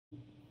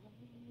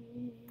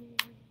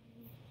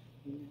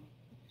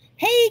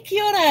Hey,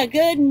 kia ora.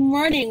 Good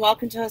morning.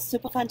 Welcome to a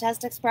super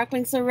fantastic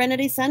sparkling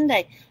Serenity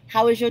Sunday.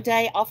 How was your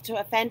day? Off to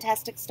a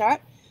fantastic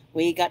start.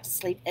 We got to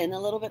sleep in a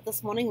little bit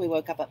this morning. We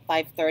woke up at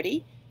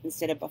 5:30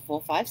 instead of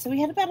before 5. So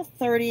we had about a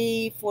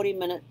 40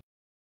 minute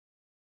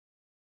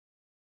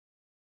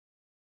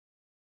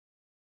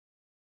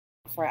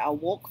for our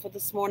walk for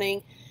this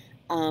morning.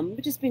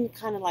 We've just been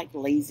kind of like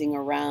lazing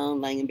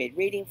around, laying in bed,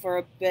 reading for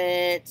a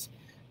bit.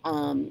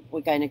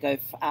 We're going to go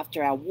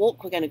after our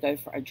walk. We're going to go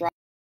for a drive.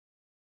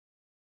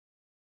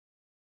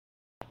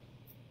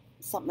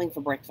 Something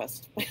for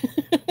breakfast. I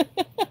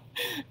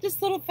just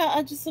sort of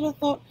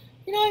thought,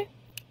 you know,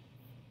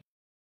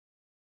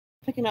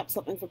 picking up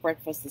something for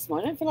breakfast this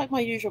morning. I don't feel like my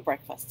usual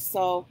breakfast.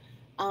 So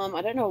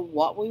I don't know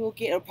what we will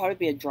get. It'll probably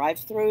be a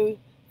drive-through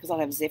because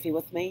I'll have Zeffy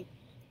with me.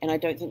 And I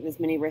don't think there's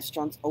many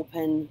restaurants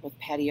open with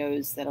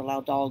patios that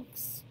allow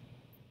dogs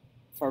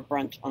for a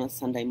brunch on a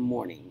Sunday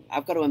morning.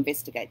 I've got to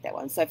investigate that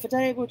one. So for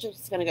today, we're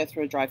just going to go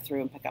through a drive-through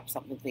and pick up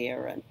something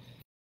there and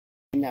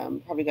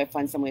probably go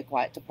find somewhere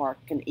quiet to park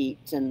and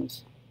eat. And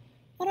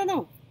I don't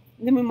know.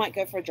 And then we might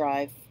go for a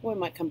drive or we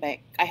might come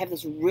back. I have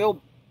this real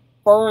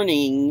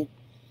burning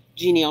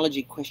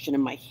genealogy question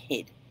in my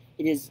head.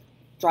 It's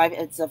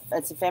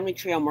a family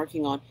tree I'm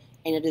working on,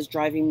 and it is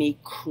driving me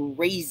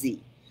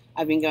crazy.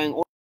 I've been going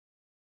all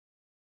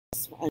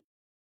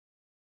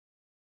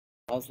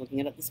I was looking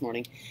at it this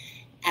morning,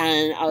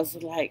 and I was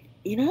like,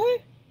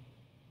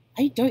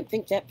 I don't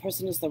think that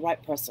person is the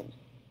right person.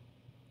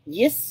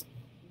 Yes,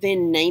 their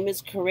name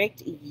is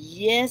correct.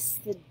 Yes,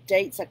 the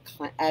dates are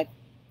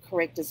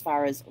correct as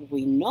far as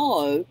we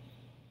know,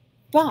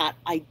 but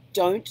I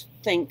don't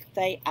think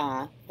they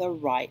are the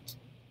right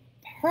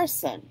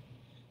person.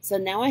 So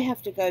now I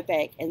have to go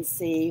back and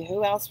see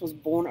who else was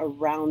born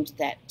around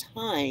that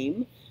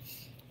time,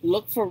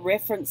 look for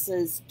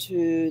references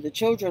to the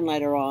children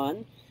later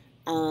on,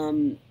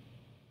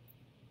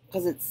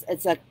 because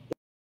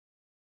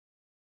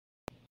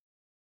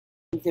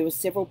there were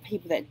several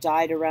people that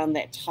died around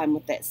that time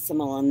with that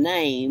similar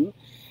name,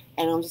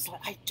 and I'm just like,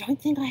 I don't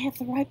think I have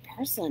the right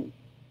person.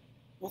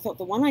 I thought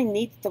the one I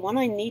need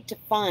to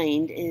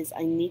find is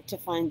I need to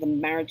find the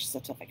marriage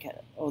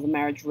certificate or the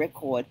marriage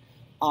record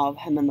of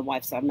him and the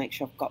wife, so I make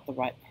sure I've got the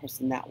right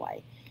person that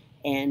way.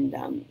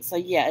 And so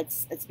yeah,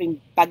 it's been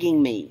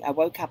bugging me. I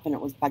woke up and it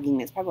was bugging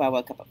me. It's probably why I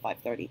woke up at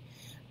 5:30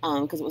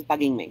 because it was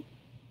bugging me.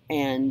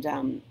 And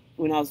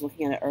when I was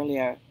looking at it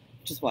earlier,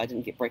 which is why I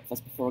didn't get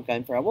breakfast before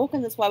going for our walk,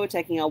 and that's why we're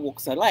taking our walk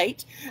so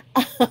late.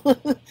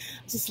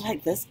 Just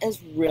like, this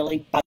is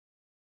really bugging.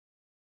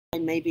 I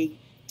may be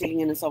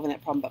digging in and solving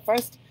that problem. But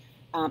first,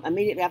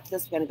 immediately after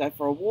this, we're going to go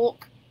for a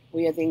walk.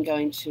 We are then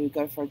going to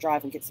go for a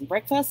drive and get some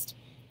breakfast.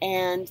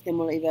 And then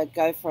we'll either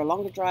go for a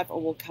longer drive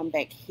or we'll come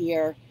back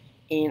here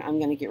and I'm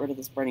going to get rid of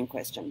this burning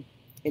question.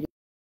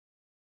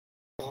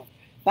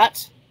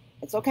 But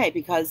it's okay,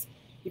 because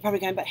you're probably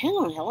going, but hang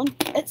on, Helen,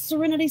 it's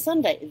Serenity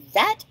Sunday.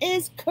 That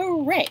is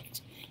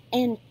correct.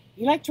 And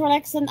you like to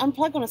relax and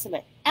unplug on a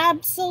Sunday?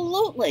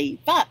 Absolutely.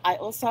 But I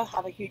also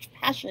have a huge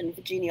passion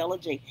for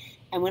genealogy.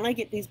 And when I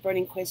get these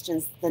burning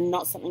questions, they're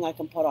not something I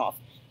can put off.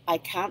 I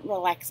can't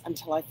relax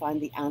until I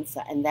find the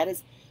answer. And that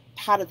is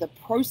part of the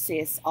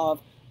process of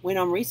when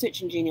I'm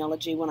researching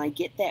genealogy. When I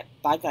get that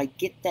bug, I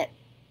get that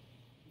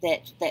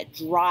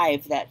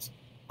drive that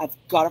I've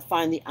got to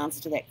find the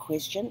answer to that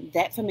question.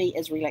 That for me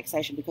is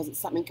relaxation, because it's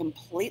something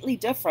completely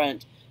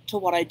different to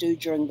what I do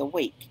during the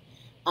week.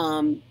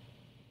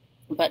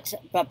 But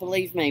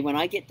believe me, when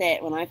I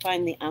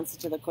find the answer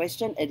to the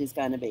question, it is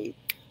going to be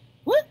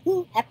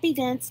woohoo, happy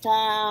dance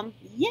time.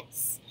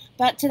 Yes.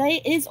 But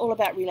today is all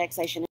about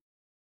relaxation.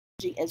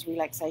 Is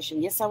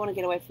relaxation. Yes, I want to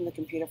get away from the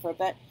computer for a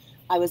bit.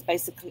 I was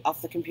basically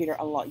off the computer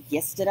a lot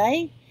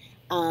yesterday.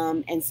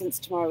 And since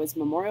tomorrow is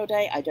Memorial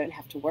Day, I don't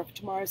have to work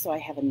tomorrow, so I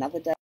have another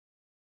day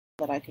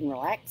that I can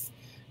relax.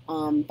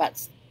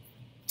 But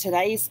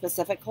today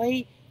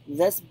specifically,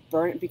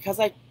 because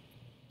I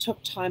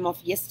took time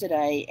off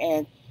yesterday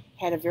and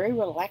had a very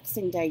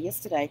relaxing day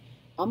yesterday,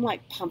 I'm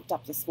like pumped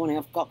up this morning.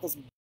 I've got this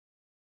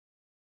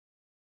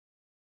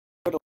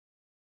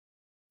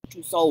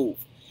to solve.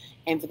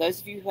 And for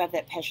those of you who have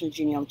that passion of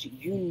genealogy,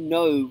 you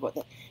know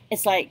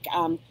it's like.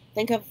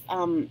 Think of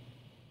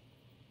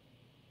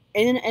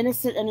in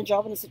a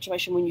job, in a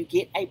situation, when you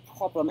get a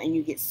problem and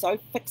you get so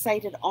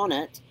fixated on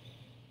it,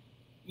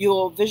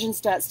 your vision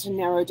starts to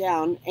narrow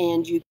down,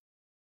 and you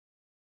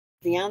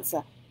the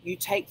answer. You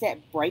take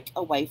that break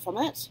away from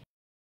it,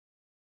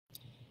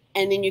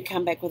 and then you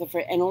come back with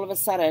and all of a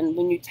sudden,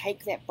 when you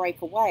take that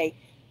break away,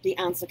 the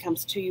answer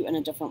comes to you in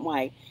a different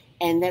way.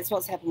 And that's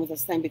what's happened with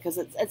this thing, because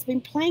it's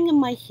been playing in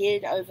my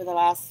head over the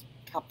last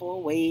couple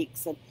of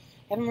weeks, and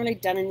haven't really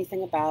done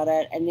anything about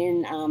it. And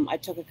then I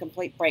took a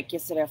complete break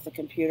yesterday off the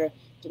computer,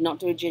 did not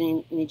do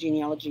any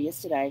genealogy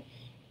yesterday.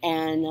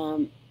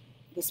 And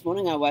this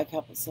morning I woke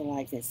up and said,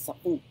 like, there's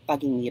something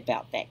bugging me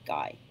about that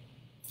guy,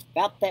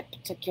 about that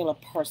particular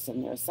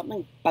person. There's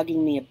something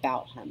bugging me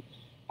about him,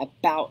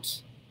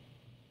 about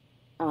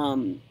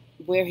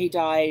where he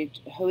died,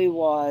 who he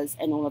was,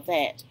 and all of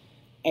that.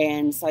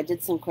 And so I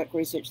did some quick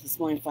research this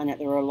morning to find out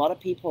there were a lot of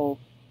people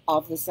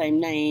of the same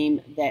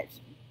name that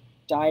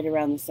died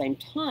around the same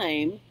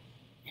time.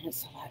 And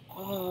it's like,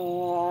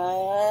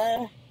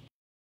 oh,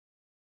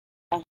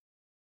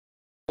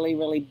 really,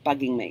 really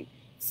bugging me.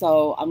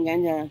 So I'm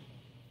going to,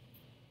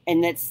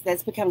 and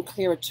that's become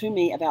clearer to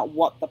me about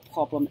what the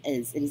problem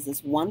is. It is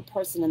this one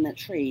person in that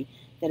tree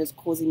that is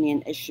causing me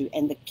an issue.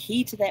 And the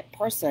key to that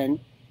person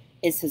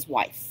is his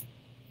wife.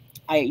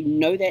 I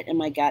know that in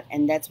my gut,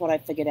 and that's what I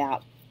figured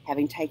out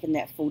having taken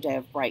that full day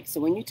of break. So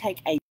when you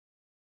take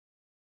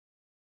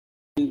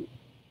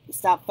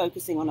start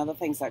focusing on other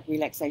things like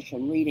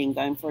relaxation, reading,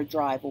 going for a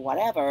drive or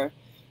whatever,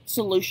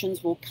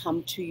 solutions will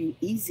come to you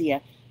easier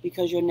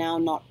because you're now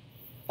not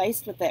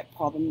faced with that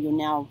problem. You're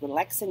now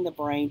relaxing the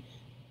brain,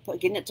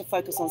 getting it to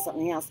focus on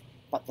something else,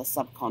 but the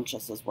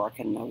subconscious is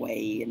working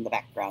away in the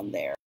background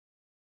there.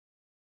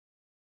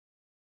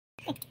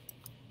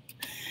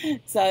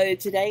 So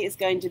today is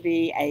going to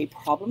be a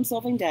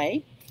problem-solving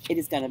day. It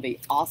is going to be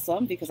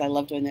awesome because I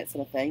love doing that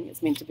sort of thing.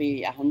 It's meant to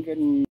be 100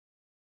 and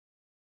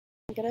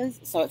I think it is.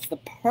 So it's the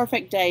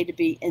perfect day to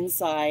be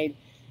inside,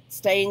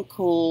 staying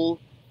cool,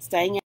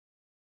 staying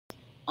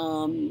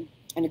and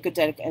a good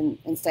day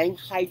and staying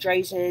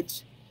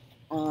hydrated.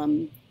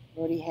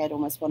 Already had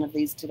almost one of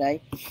these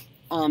today.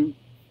 So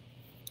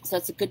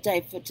it's a good day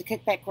to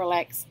kick back,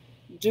 relax,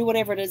 do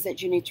whatever it is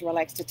that you need to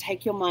relax, to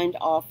take your mind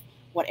off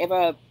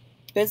whatever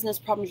business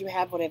problems you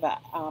have, whatever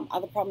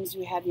other problems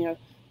you have. You know,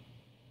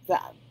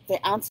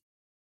 the answer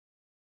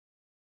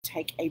is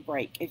take a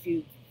break. If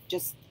you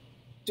just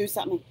do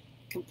something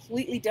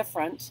completely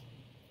different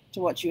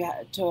to what you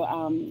have to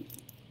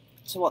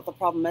what the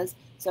problem is.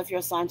 So if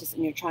you're a scientist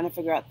and you're trying to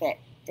figure out that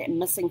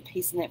missing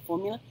piece in that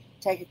formula,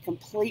 take a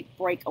complete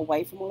break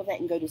away from all of that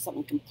and go do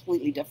something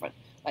completely different.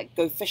 Like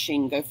go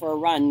fishing, go for a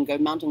run, go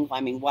mountain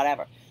climbing,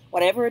 whatever.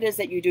 Whatever it is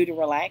that you do to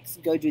relax,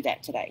 go do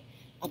that today.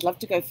 I'd love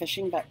to go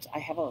fishing, but I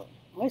have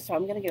I'm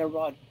going to get a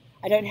rod.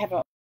 I don't have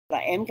a, but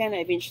I am going to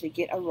eventually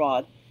get a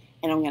rod,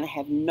 and I'm going to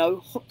have no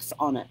hooks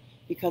on it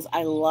because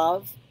I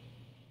love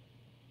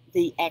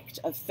the act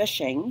of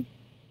fishing.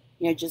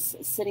 You know,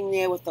 just sitting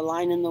there with the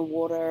line in the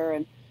water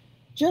and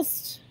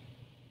just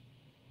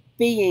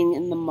being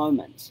in the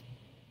moment.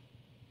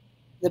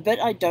 The bit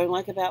I don't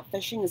like about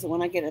fishing is that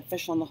when I get a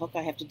fish on the hook,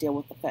 I have to deal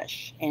with the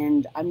fish,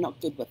 and I'm not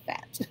good with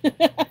that.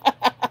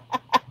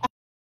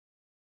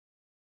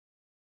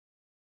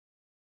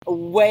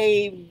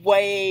 Way,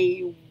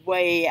 way,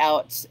 way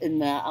out in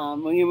the,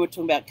 when you were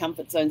talking about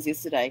comfort zones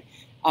yesterday,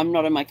 I'm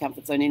not in my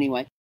comfort zone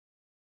anyway.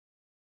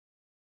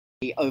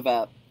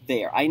 Over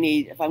there.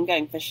 If I'm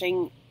going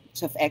fishing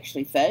to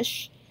actually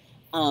fish,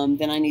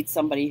 then I need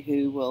somebody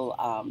who will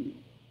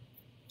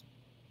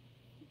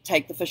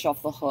take the fish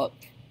off the hook,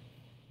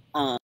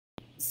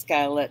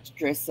 scale it,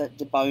 dress it,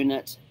 debone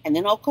it, and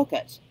then I'll cook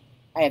it.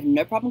 I have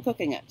no problem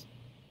cooking it.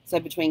 So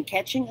between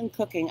catching and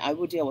cooking, I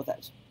will deal with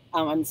it.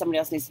 And somebody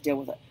else needs to deal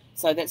with it.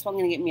 So that's why I'm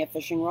going to get me a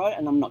fishing rod,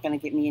 and I'm not going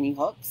to get me any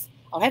hooks.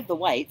 I'll have the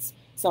weights,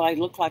 so I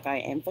look like I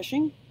am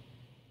fishing,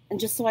 and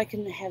just so I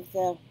can have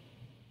the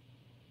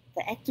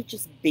act of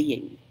just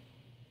being.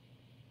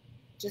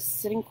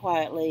 Just sitting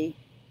quietly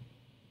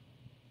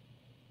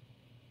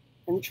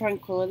in the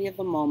tranquility of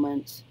the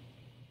moment,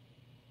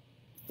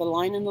 the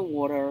line in the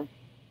water,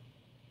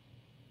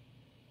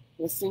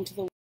 listening to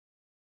the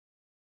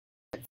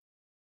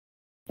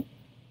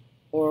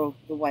or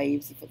the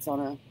waves if it's on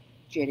a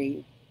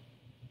jetty,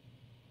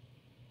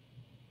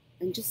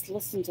 and just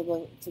listen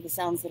to the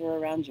sounds that are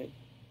around you.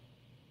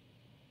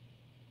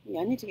 Yeah,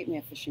 I need to get me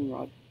a fishing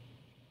rod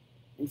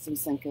and some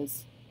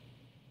sinkers.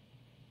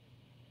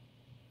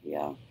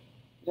 Yeah,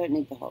 I don't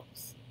need the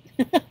hooks.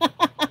 If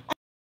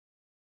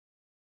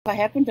I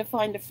happen to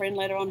find a friend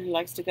later on who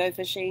likes to go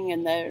fishing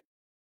and the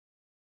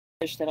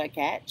fish that I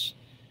catch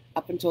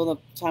up until the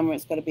time where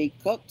it's got to be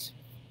cooked,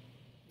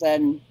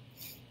 then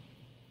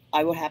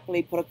I will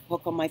happily put a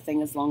hook on my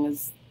thing as long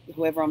as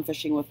whoever I'm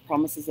fishing with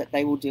promises that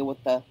they will deal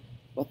with the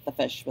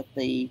fish, with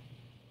the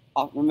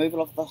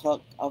removal of the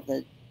hook, of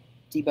the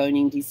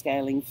deboning,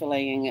 descaling,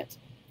 filleting it.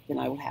 Then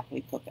I will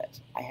happily cook it.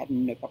 I have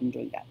no problem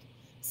doing that.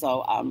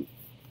 So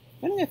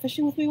want to go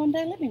fishing with me one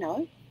day? Let me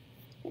know.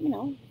 Let me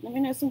know. Let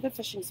me know some good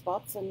fishing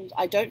spots. And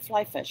I don't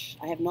fly fish.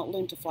 I have not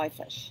learned to fly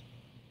fish.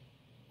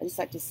 I just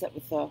like to sit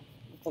with the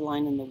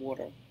line in the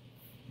water.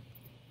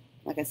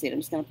 Like I said, I'm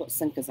just going to put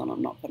sinkers on.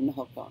 I'm not putting a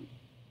hook on.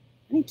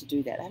 I need to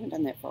do that. I haven't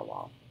done that for a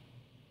while.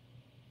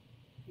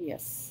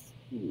 Yes.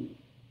 I wonder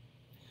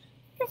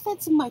if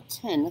that's in my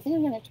tin. I think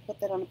I'm going to have to put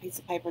that on a piece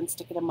of paper and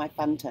stick it in my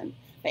fun tin.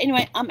 But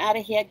anyway, I'm out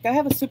of here. Go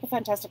have a super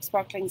fantastic,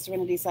 sparkling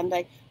Serenity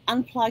Sunday.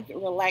 Unplug,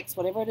 relax,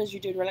 whatever it is you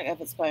do to relax.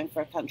 If it's going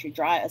for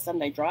a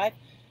Sunday drive,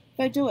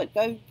 go do it.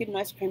 Go get an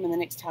ice cream in the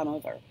next town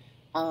over.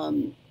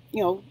 You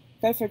know,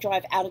 go for a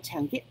drive out of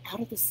town. Get out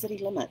of the city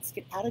limits.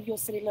 Get out of your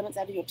city limits,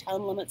 out of your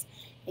town limits,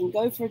 and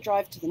go for a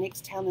drive to the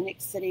next town, the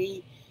next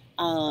city,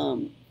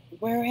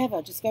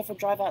 wherever. Just go for a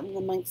drive out in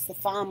amongst the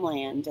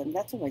farmland, and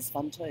that's always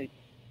fun too.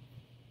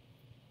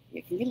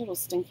 It can get a little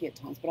stinky at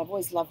times, but I've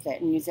always loved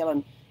that in New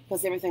Zealand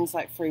because everything's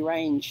like free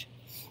range.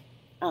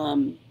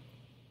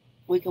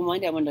 we can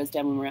wind our windows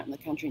down when we're out in the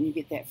country, and you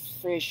get that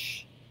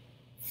fresh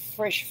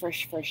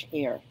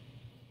air.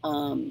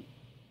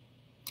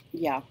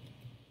 Yeah, I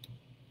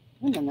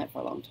haven't done that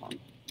for a long time.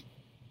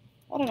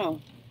 I don't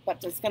know,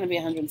 but it's going to be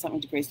 100-something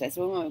degrees today,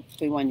 so we won't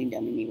be winding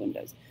down any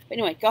windows. But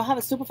anyway, go have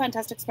a super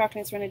fantastic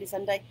sparkling Serenity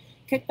Sunday.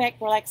 Kick back,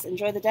 relax,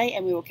 enjoy the day,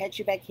 and we will catch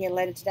you back here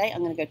later today.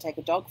 I'm going to go take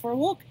a dog for a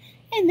walk,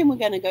 and then we're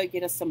going to go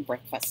get us some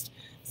breakfast.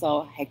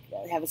 So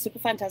have a super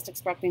fantastic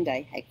sparkling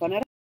day. Hey,